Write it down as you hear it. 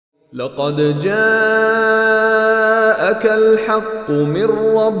لقد جاءك الحق من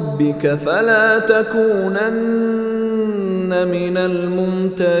ربك فلا تكونن من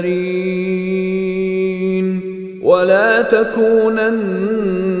الممترين ولا تكونن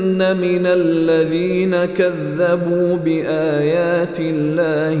من الذين كذبوا بآيات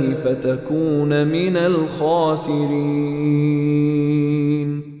الله فتكون من الخاسرين.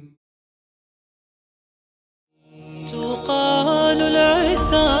 تقال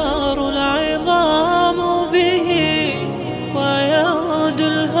العثار العظام به ويغدو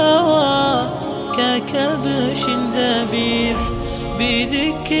الهوى ككبش ذبيح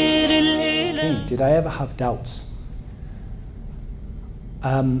بذكر الإله. Did I ever have doubts?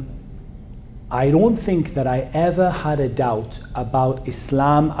 I don't think that I ever had a doubt about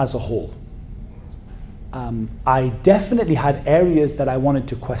Islam as a whole. I definitely had areas that I wanted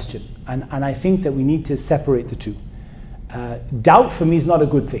to question, and I think that we need to separate the two. Doubt for me is not a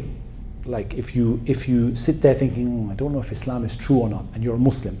good thing. Like if you sit there thinking, I don't know if Islam is true or not, and you're a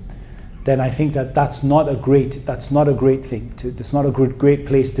Muslim, then I think that that's not a great thing. That's not a great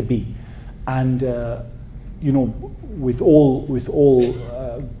place to be. And you know, with all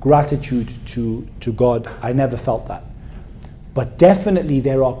gratitude to God, I never felt that. But definitely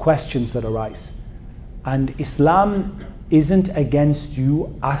there are questions that arise, and Islam isn't against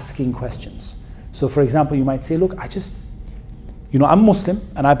you asking questions. So, for example, you might say, look, I'm Muslim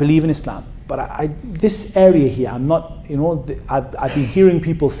and I believe in Islam, but this area here, I'm not, I've been hearing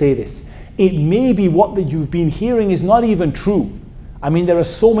people say this. It may be what that you've been hearing is not even true. I mean, there are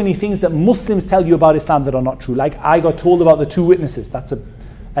so many things that Muslims tell you about Islam that are not true. Like I got told about the 2 witnesses. That's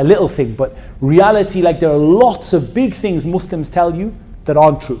a little thing, but reality, like there are lots of big things Muslims tell you that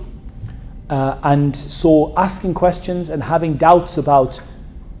aren't true. And so asking questions and having doubts about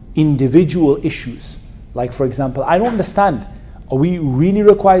individual issues, like for example, I don't understand, are we really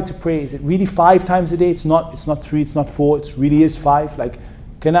required to pray? Is it really 5 times a day? It's not 3, it's not 4, it really is 5. Like,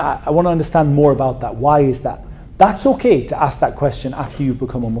 I want to understand more about that. Why is that? That's okay to ask that question after you've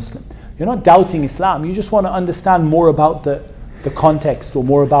become a Muslim. You're not doubting Islam, you just want to understand more about the context, or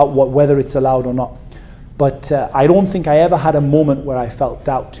more about whether it's allowed or not. But I don't think I ever had a moment where I felt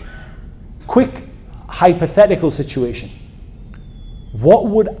doubt. Quick hypothetical situation. What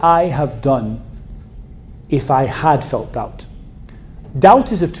would I have done if I had felt doubt?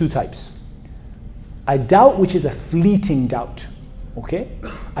 Doubt is of 2 types. A doubt which is a fleeting doubt. Okay?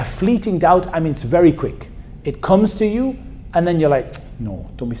 A fleeting doubt, I mean, it's very quick. It comes to you and then you're like, no,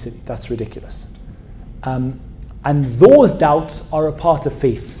 don't be silly, that's ridiculous. And those doubts are a part of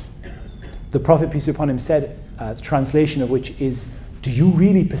faith. The Prophet, peace be upon him, said, the translation of which is, do you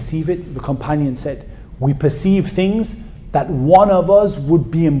really perceive it? The companion said, we perceive things that one of us would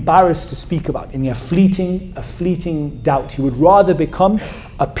be embarrassed to speak about. In a fleeting doubt. He would rather become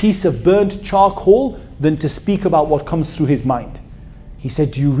a piece of burnt charcoal than to speak about what comes through his mind. He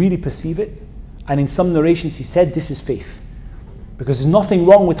said, do you really perceive it? And in some narrations he said, this is faith. Because there's nothing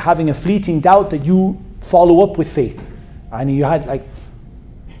wrong with having a fleeting doubt that you follow up with faith. And you had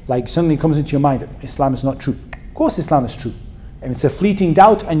like suddenly comes into your mind that Islam is not true. Of course Islam is true. And it's a fleeting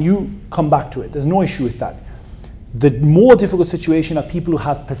doubt and you come back to it. There's no issue with that. The more difficult situation are people who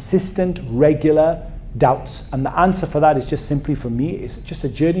have persistent, regular doubts. And the answer for that is just simply, for me, is just a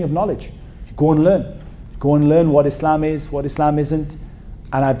journey of knowledge. You go and learn. Go and learn what Islam is, what Islam isn't.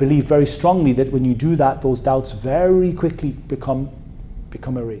 And I believe very strongly that when you do that, those doubts very quickly become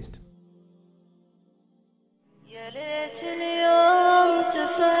erased.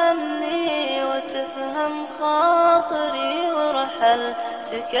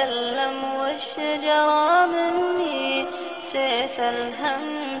 تكلم والشجرة مني سيف الهم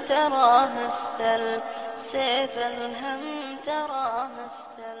تراه استل سيف الهم تراه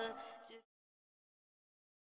استل